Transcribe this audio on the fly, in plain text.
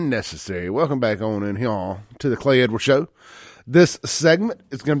Necessary. Welcome back on in here to the Clay Edwards Show. This segment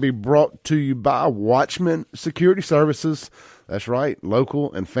is going to be brought to you by Watchman Security Services. That's right,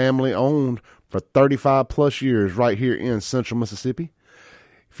 local and family owned for 35 plus years right here in Central Mississippi.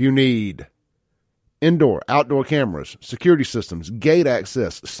 If you need indoor, outdoor cameras, security systems, gate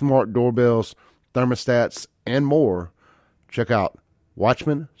access, smart doorbells, thermostats, and more, check out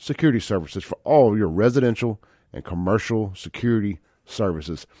Watchman Security Services for all your residential and commercial security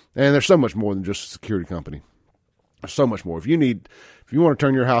services. And there's so much more than just a security company. There's so much more. If you want to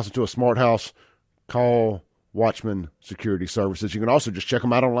turn your house into a smart house, call Watchman Security Services. You can also just check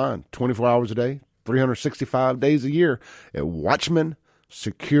them out online 24 hours a day, 365 days a year at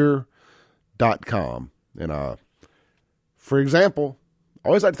watchmansecure.com. And for example, I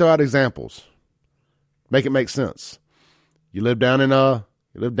always like to throw out examples. Make it make sense. You live down and around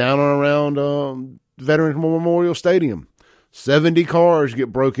Veterans Memorial Stadium. 70 cars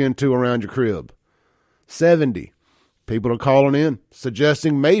get broke into around your crib. 70. People are calling in,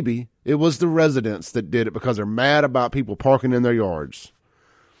 suggesting maybe it was the residents that did it because they're mad about people parking in their yards.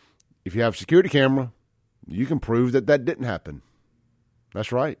 If you have a security camera, you can prove that didn't happen.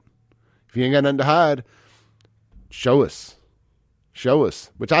 That's right. If you ain't got nothing to hide, show us. Show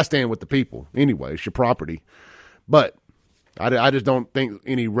us. Which I stand with the people. Anyway, it's your property. But I just don't think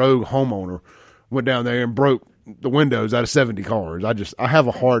any rogue homeowner went down there and broke the windows out of 70 cars. I have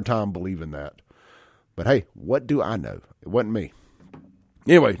a hard time believing that. But hey, what do I know? It wasn't me.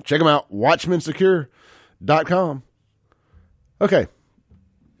 Anyway, check them out. Watchmansecure.com. Okay.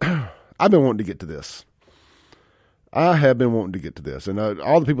 I've been wanting to get to this. I have been wanting to get to this. And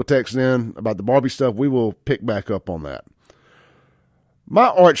all the people texting in about the Barbie stuff, we will pick back up on that. My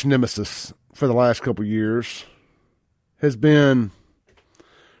arch nemesis for the last couple of years has been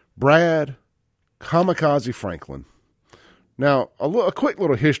Brad Kamikaze Franklin. Now, a quick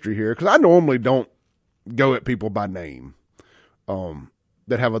little history here, because I normally don't go at people by name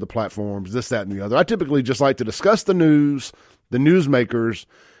that have other platforms, this, that, and the other. I typically just like to discuss the news, the newsmakers,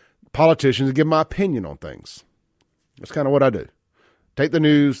 politicians, and give my opinion on things. That's kind of what I do. Take the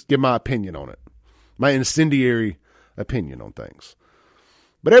news, give my opinion on it, my incendiary opinion on things.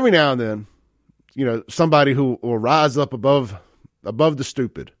 But every now and then, somebody who will rise up above the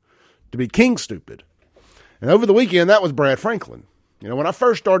stupid to be king stupid. And over the weekend, that was Brad Franklin. When I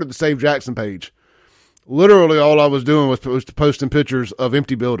first started the Save Jackson page, literally all I was doing was posting pictures of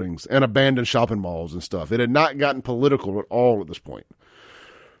empty buildings and abandoned shopping malls and stuff. It had not gotten political at all at this point.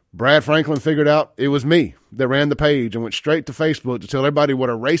 Brad Franklin figured out it was me that ran the page and went straight to Facebook to tell everybody what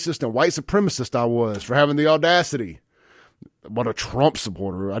a racist and white supremacist I was for having the audacity. What a Trump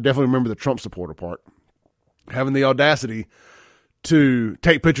supporter. I definitely remember the Trump supporter part. Having the audacity to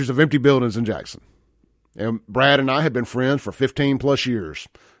take pictures of empty buildings in Jackson. And Brad and I had been friends for 15 plus years.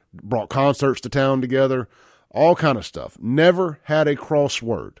 Brought concerts to town together. All kind of stuff. Never had a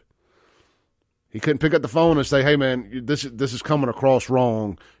crossword. He couldn't pick up the phone and say, hey man, this is coming across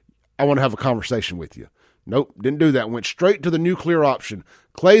wrong. I want to have a conversation with you. Nope, didn't do that. Went straight to the nuclear option.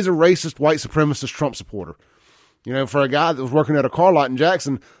 Clay's a racist, white supremacist Trump supporter. For a guy that was working at a car lot in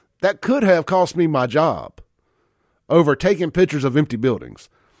Jackson, that could have cost me my job over taking pictures of empty buildings.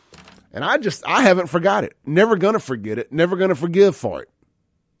 And I haven't forgot it. Never going to forget it. Never going to forgive for it.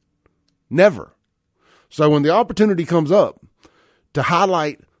 Never. So when the opportunity comes up to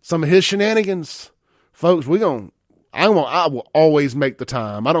highlight some of his shenanigans, folks, I will always make the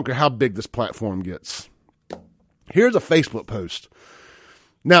time. I don't care how big this platform gets. Here's a Facebook post.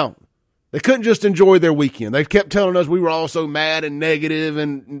 Now, they couldn't just enjoy their weekend. They kept telling us we were all so mad and negative,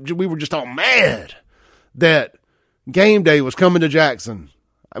 and we were just all mad that game day was coming to Jackson.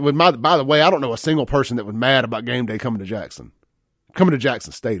 By the way, I don't know a single person that was mad about game day coming to Jackson. Coming to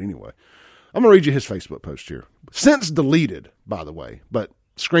Jackson State, anyway. I'm going to read you his Facebook post here. Since deleted, by the way, but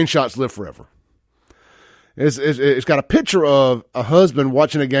screenshots live forever. It's got a picture of a husband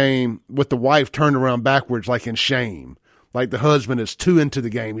watching a game with the wife turned around backwards like in shame. Like the husband is too into the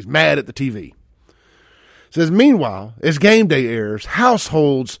game. He's mad at the TV. It says, meanwhile, as game day airs,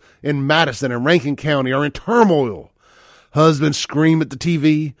 households in Madison and Rankin County are in turmoil. Husbands scream at the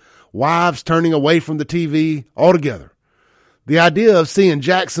TV, wives turning away from the TV altogether. The idea of seeing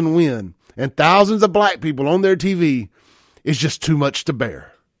Jackson win and thousands of black people on their TV is just too much to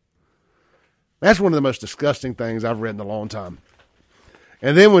bear. That's one of the most disgusting things I've read in a long time.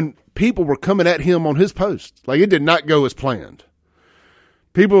 And then when people were coming at him on his post, like it did not go as planned.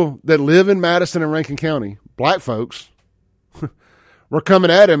 People that live in Madison and Rankin County, black folks, were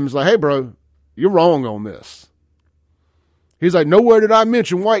coming at him. It's like, hey, bro, you're wrong on this. He's like, nowhere did I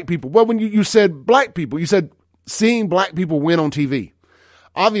mention white people. Well, when you said black people, you said seeing black people win on TV.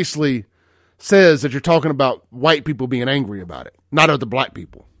 obviously says that you're talking about white people being angry about it, not other black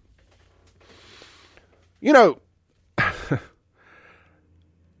people. You know,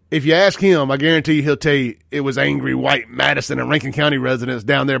 if you ask him, I guarantee he'll tell you it was angry white Madison and Rankin County residents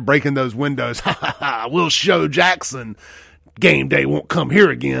down there breaking those windows. Ha ha ha, we'll show Jackson. Game day won't come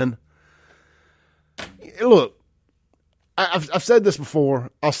here again. Look, I've said this before.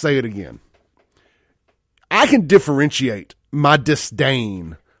 I'll say it again. I can differentiate my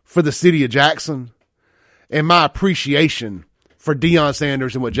disdain for the city of Jackson and my appreciation for Deion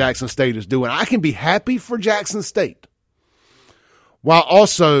Sanders and what Jackson State is doing. I can be happy for Jackson State while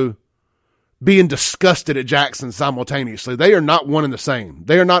also being disgusted at Jackson simultaneously. They are not one and the same.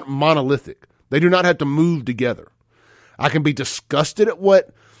 They are not monolithic. They do not have to move together. I can be disgusted at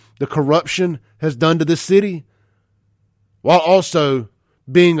what the corruption has done to this city while also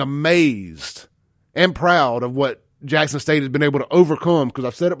being amazed and proud of what Jackson State has been able to overcome, because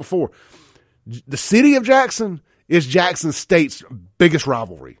I've said it before. The city of Jackson is Jackson State's biggest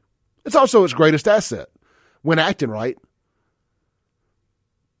rivalry. It's also its greatest asset when acting right.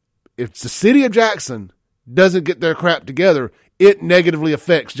 If the city of Jackson doesn't get their crap together, it negatively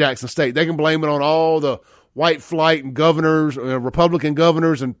affects Jackson State. They can blame it on all the white flight and governors, Republican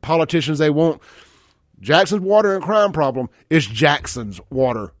governors and politicians they want. Jackson's water and crime problem is Jackson's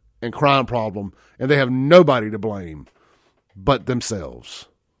water and crime problem, and they have nobody to blame but themselves.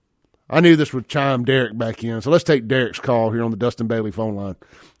 I knew this would chime Derek back in, so let's take Derek's call here on the Dustin Bailey phone line.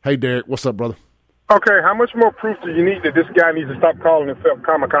 Hey, Derek, what's up, brother? Okay, how much more proof do you need that this guy needs to stop calling himself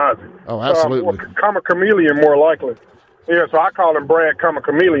Kamikaze? Oh, absolutely. Chameleon, more likely. Yeah, so I call him Brad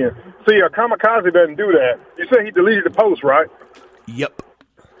Chameleon. See, a Kamikaze doesn't do that. You said he deleted the post, right? Yep.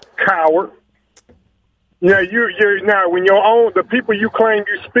 Coward. Yeah, you're now when your own the people you claim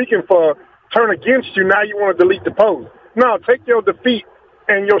you're speaking for turn against you, now you want to delete the post. No, take your defeat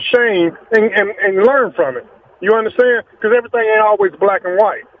and your shame and learn from it. You understand? Because everything ain't always black and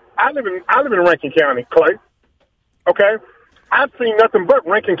white. I live in Rankin County, Clay. Okay, I've seen nothing but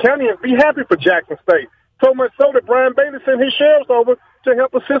Rankin County and be happy for Jackson State. So much so that Brian Bailey sent his sheriffs over to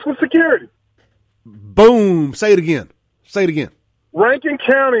help assist with security. Boom. Say it again. Say it again. Rankin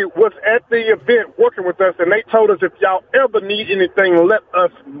County was at the event working with us, and they told us if y'all ever need anything, let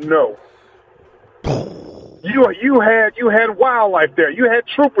us know. You had wildlife there. You had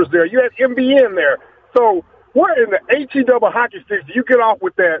troopers there. You had MBN there. So where in the HE hockey sticks do you get off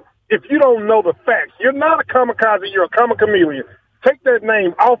with that if you don't know the facts? You're not a kamikaze. You're a chameleon. Take that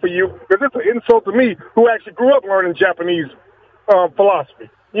name off of you, because it's an insult to me who actually grew up learning Japanese philosophy.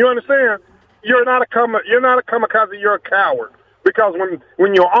 You understand? You're not a kamikaze. You're a coward. Because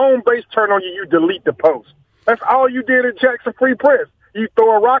when your own base turn on you, you delete the post. That's all you did at Jackson Free Press. You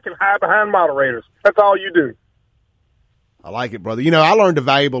throw a rock and hide behind moderators. That's all you do. I like it, brother. You know, I learned a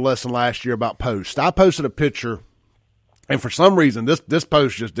valuable lesson last year about posts. I posted a picture, and for some reason, this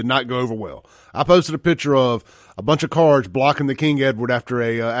post just did not go over well. I posted a picture of a bunch of cards blocking the King Edward after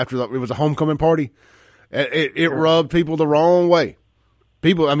it was a homecoming party. It rubbed people the wrong way.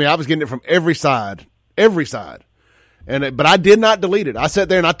 People, I mean, I was getting it from every side. But I did not delete it. I sat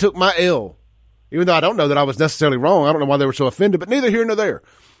there and I took my L, even though I don't know that I was necessarily wrong. I don't know why they were so offended, but neither here nor there.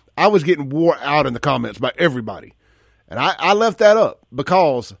 I was getting wore out in the comments by everybody. And I left that up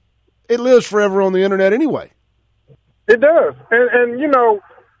because it lives forever on the internet anyway. It does. And you know,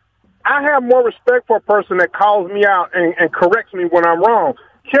 I have more respect for a person that calls me out and corrects me when I'm wrong.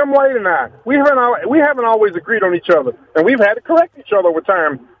 Kim Wade and I, we haven't always agreed on each other, and we've had to correct each other over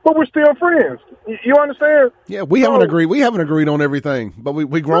time, but we're still friends. You understand? Yeah, we haven't agreed. We haven't agreed on everything, but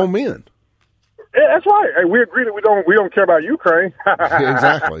we grown men. Yeah, that's right. Hey, we agree that we don't care about Ukraine.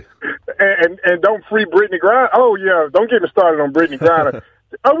 Exactly. And don't free Brittany Griner. Oh yeah, don't get me started on Brittany Griner.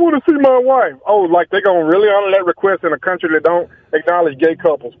 I want to see my wife. Oh, like they're gonna really honor that request in a country that don't acknowledge gay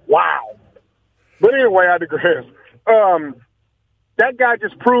couples. Wow. But anyway, I digress. That guy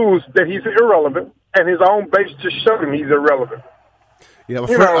just proves that he's irrelevant, and his own base just showed him he's irrelevant. Yeah,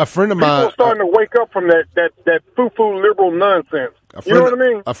 a friend of mine. People are starting to wake up from that foo-foo liberal nonsense. You know what I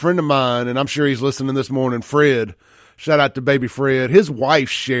mean? A friend of mine, and I'm sure he's listening this morning, Fred, shout out to baby Fred. His wife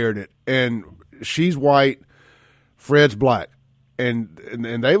shared it, and she's white, Fred's black. And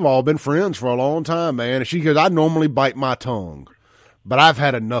they've all been friends for a long time, man. And she goes, I normally bite my tongue, but I've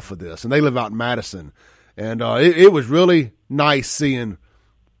had enough of this. And they live out in Madison. And it was really nice seeing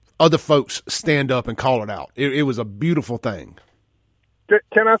other folks stand up and call it out. It was a beautiful thing.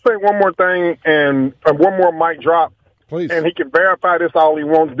 Can I say one more thing and one more mic drop? Please. And he can verify this all he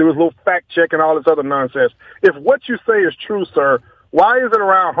wants to do, his little fact check and all this other nonsense. If what you say is true, sir, why is it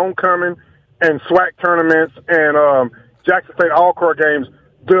around homecoming and SWAC tournaments and Jackson State All-Core games,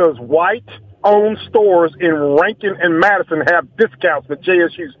 does white-owned stores in Rankin and Madison have discounts for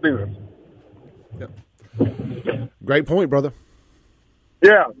JSU students? Yep. Great point, brother.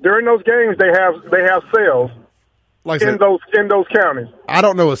 Yeah, during those games they have sales Like I in said, those counties. I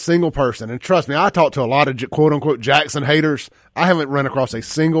don't know a single person, and trust me, I talk to a lot of quote unquote Jackson haters. I haven't run across a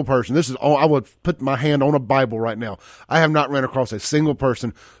single person. This is all, I would put my hand on a Bible right now. I have not run across a single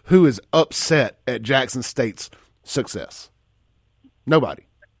person who is upset at Jackson State's success. Nobody.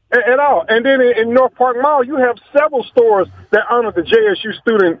 At all. And then in North Park Mall, you have several stores that honor the JSU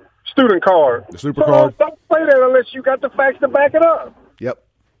student card. The super card. Don't say that unless you got the facts to back it up. Yep.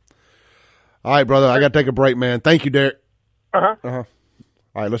 All right, brother. I got to take a break, man. Thank you, Derek. Uh-huh. All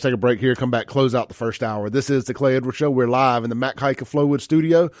right, let's take a break here. Come back, close out the first hour. This is the Clay Edwards Show. We're live in the Mac Haik of Flowwood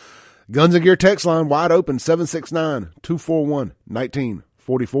studio. Guns and Gear text line wide open,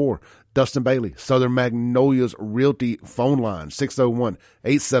 769-241-1944. Dustin Bailey, Southern Magnolias Realty phone line,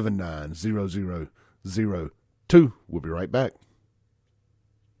 601-879-0002. We'll be right back.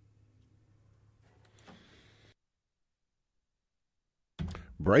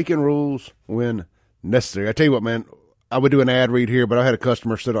 Breaking rules when necessary. I tell you what, man, I would do an ad read here, but I had a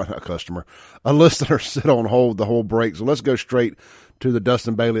listener sit on hold the whole break. So let's go straight to the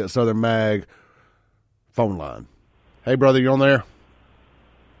Dustin Bailey at Southern Mag phone line. Hey, brother, you on there?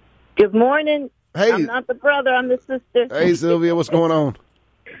 Good morning. Hey. I'm not the brother, I'm the sister. Hey, Sylvia, what's going on?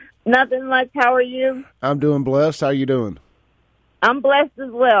 Nothing much. How are you? I'm doing blessed. How you doing? I'm blessed as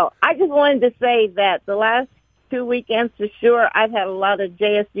well. I just wanted to say that the last 2 weekends for sure, I've had a lot of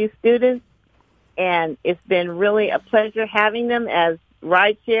JSU students, and it's been really a pleasure having them as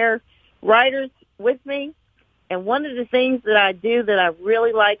rideshare riders with me. And one of the things that I do that I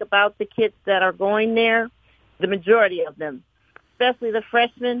really like about the kids that are going there, the majority of them, especially the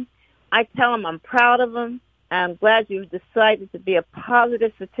freshmen, I tell them I'm proud of them. I'm glad you've decided to be a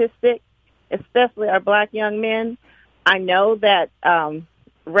positive statistic, especially our black young men. I know that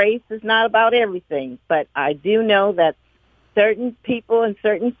race is not about everything, but I do know that certain people and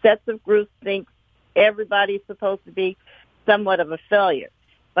certain sets of groups think everybody's supposed to be somewhat of a failure.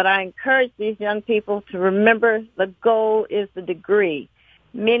 But I encourage these young people to remember the goal is the degree.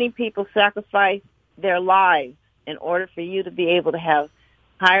 Many people sacrifice their lives in order for you to be able to have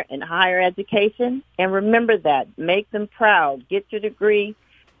higher education. And remember that. Make them proud. Get your degree.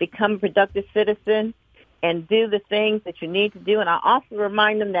 Become a productive citizen. And do the things that you need to do. And I also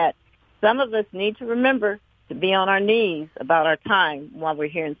remind them that some of us need to remember to be on our knees about our time while we're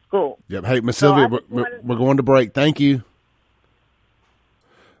here in school. Yep. Hey, Miss Sylvia, we're going to break. Thank you.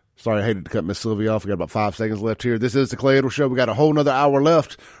 Sorry, I hated to cut Miss Sylvia off. We got about 5 seconds left here. This is the Clay Edwards Show. We got a whole nother hour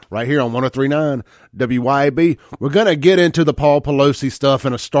left right here on 103.9 WYAB. We're going to get into the Paul Pelosi stuff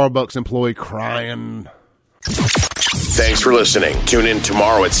and a Starbucks employee crying. Thanks for listening. Tune in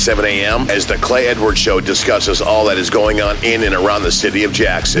tomorrow at 7 a.m. as the Clay Edwards Show discusses all that is going on in and around the city of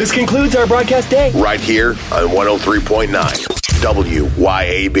Jackson. This concludes our broadcast day. Right here on 103.9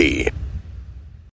 WYAB.